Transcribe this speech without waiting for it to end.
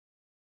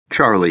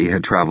Charlie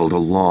had traveled a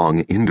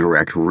long,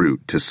 indirect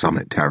route to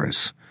Summit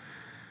Terrace.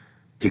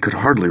 He could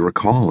hardly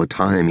recall a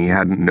time he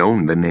hadn't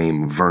known the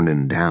name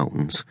Vernon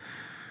Downs.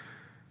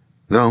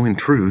 Though, in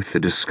truth, the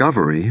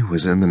discovery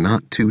was in the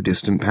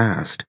not-too-distant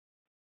past.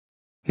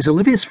 "He's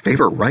Olivia's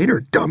favorite writer,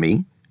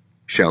 dummy,"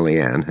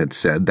 Shelley-Ann had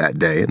said that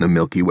day in the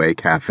Milky Way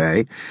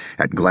Cafe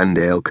at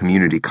Glendale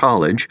Community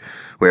College,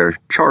 where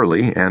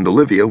Charlie and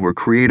Olivia were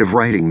creative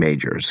writing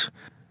majors.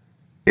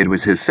 It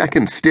was his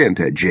second stint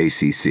at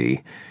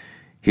JCC.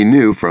 He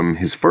knew from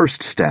his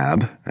first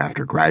stab,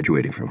 after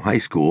graduating from high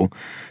school,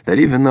 that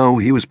even though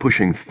he was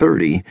pushing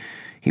 30,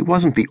 he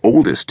wasn't the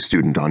oldest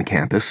student on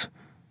campus.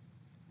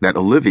 That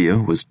Olivia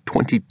was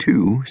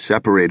 22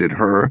 separated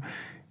her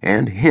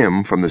and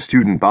him from the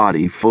student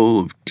body full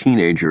of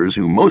teenagers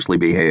who mostly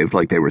behaved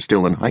like they were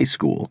still in high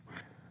school.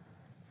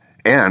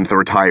 And the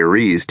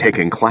retirees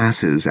taking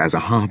classes as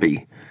a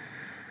hobby.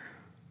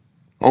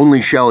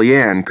 Only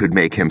Shelley-Ann could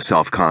make him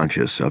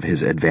self-conscious of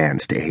his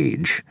advanced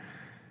age.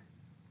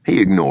 He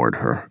ignored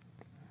her.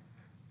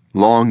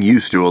 Long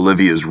used to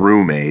Olivia's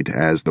roommate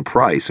as the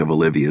price of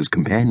Olivia's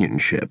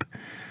companionship.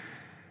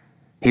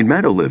 He'd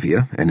met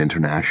Olivia, an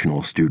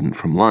international student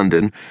from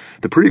London,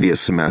 the previous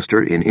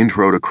semester in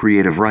Intro to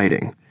Creative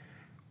Writing.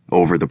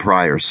 Over the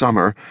prior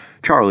summer,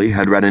 Charlie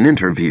had read an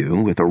interview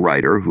with a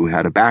writer who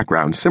had a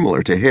background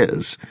similar to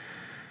his.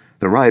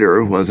 The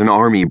writer was an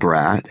army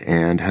brat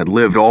and had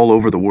lived all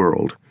over the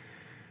world.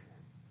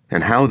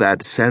 And how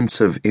that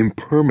sense of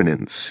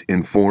impermanence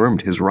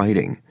informed his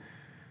writing.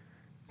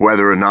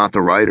 Whether or not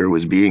the writer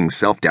was being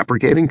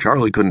self-deprecating,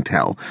 Charlie couldn't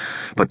tell,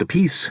 but the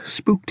piece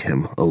spooked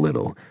him a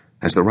little,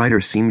 as the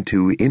writer seemed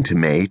to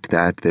intimate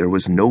that there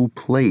was no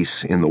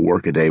place in the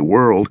workaday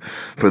world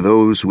for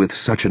those with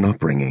such an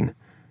upbringing.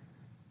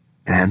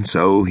 And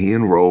so he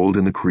enrolled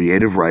in the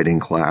creative writing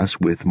class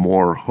with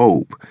more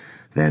hope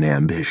than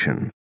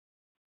ambition.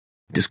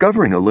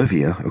 Discovering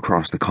Olivia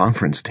across the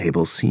conference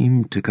table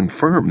seemed to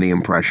confirm the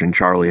impression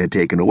Charlie had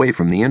taken away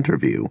from the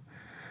interview.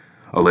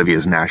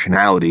 Olivia's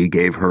nationality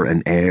gave her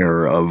an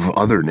air of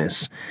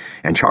otherness,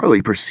 and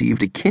Charlie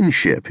perceived a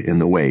kinship in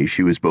the way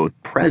she was both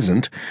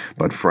present,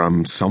 but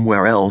from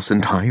somewhere else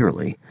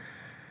entirely.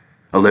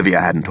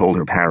 Olivia hadn't told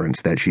her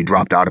parents that she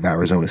dropped out of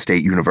Arizona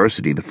State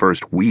University the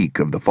first week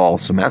of the fall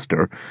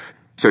semester,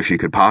 so she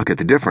could pocket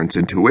the difference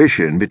in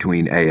tuition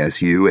between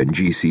ASU and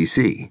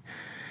GCC.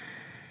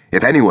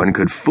 If anyone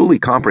could fully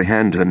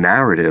comprehend the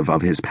narrative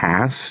of his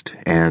past,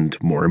 and,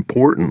 more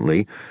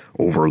importantly,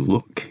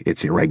 overlook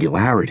its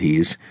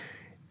irregularities,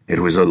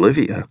 it was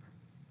Olivia,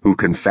 who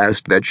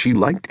confessed that she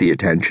liked the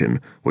attention,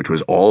 which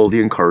was all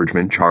the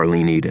encouragement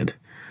Charlie needed.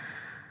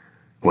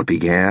 What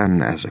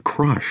began as a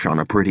crush on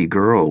a pretty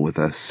girl with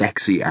a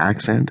sexy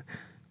accent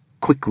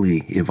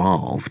quickly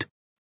evolved.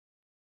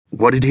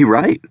 "What did he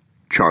write?"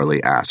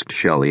 Charlie asked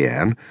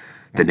Shelley-Ann,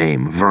 the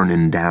name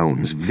Vernon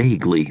Downs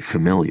vaguely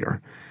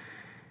familiar.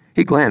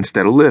 He glanced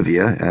at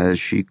Olivia as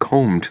she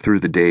combed through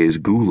the day's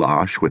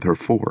goulash with her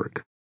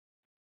fork.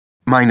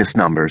 "Minus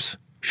numbers,"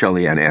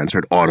 Shelley-Ann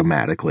answered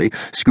automatically,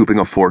 scooping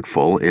a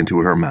forkful into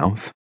her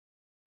mouth.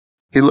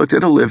 He looked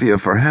at Olivia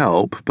for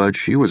help, but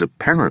she was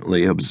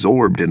apparently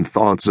absorbed in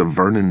thoughts of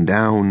Vernon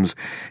Downs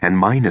and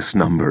minus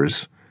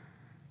numbers.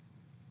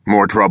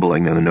 More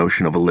troubling than the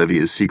notion of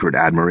Olivia's secret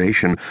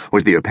admiration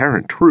was the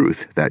apparent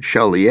truth that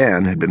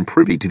Shelley-Ann had been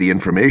privy to the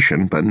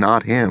information, but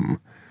not him.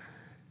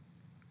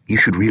 "You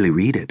should really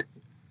read it,"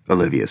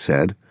 Olivia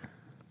said.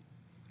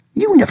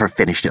 "You never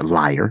finished it,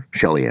 liar,"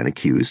 Shelley-Ann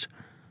accused.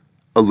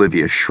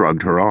 Olivia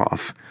shrugged her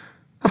off.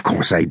 "Of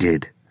course I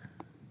did."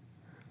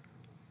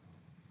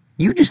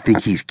 "You just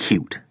think he's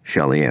cute,"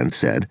 Shelley-Ann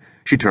said.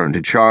 She turned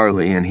to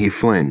Charlie and he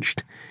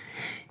flinched.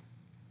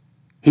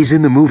 "He's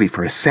in the movie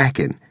for a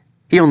second.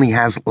 He only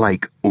has,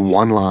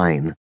 one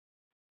line."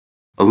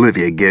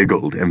 Olivia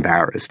giggled,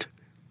 embarrassed.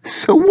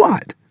 "So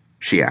what?"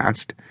 she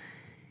asked.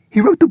 "He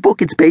wrote the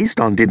book it's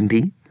based on, didn't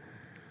he?"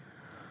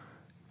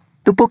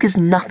 "The book is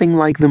nothing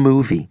like the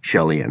movie,"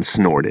 Shelley-Ann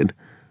snorted.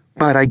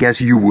 "But I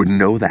guess you wouldn't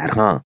know that,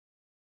 huh?"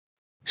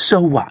 "So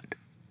what?"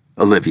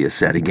 Olivia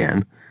said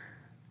again.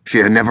 She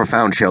had never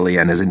found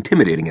Shelley-Ann as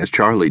intimidating as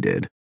Charlie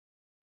did.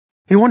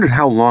 He wondered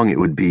how long it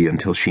would be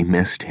until she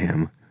missed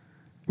him.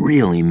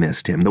 Really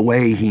missed him, the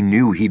way he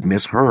knew he'd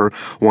miss her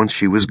once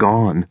she was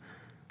gone.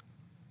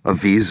 A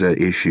visa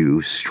issue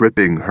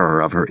stripping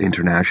her of her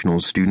international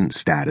student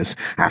status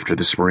after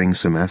the spring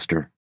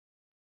semester.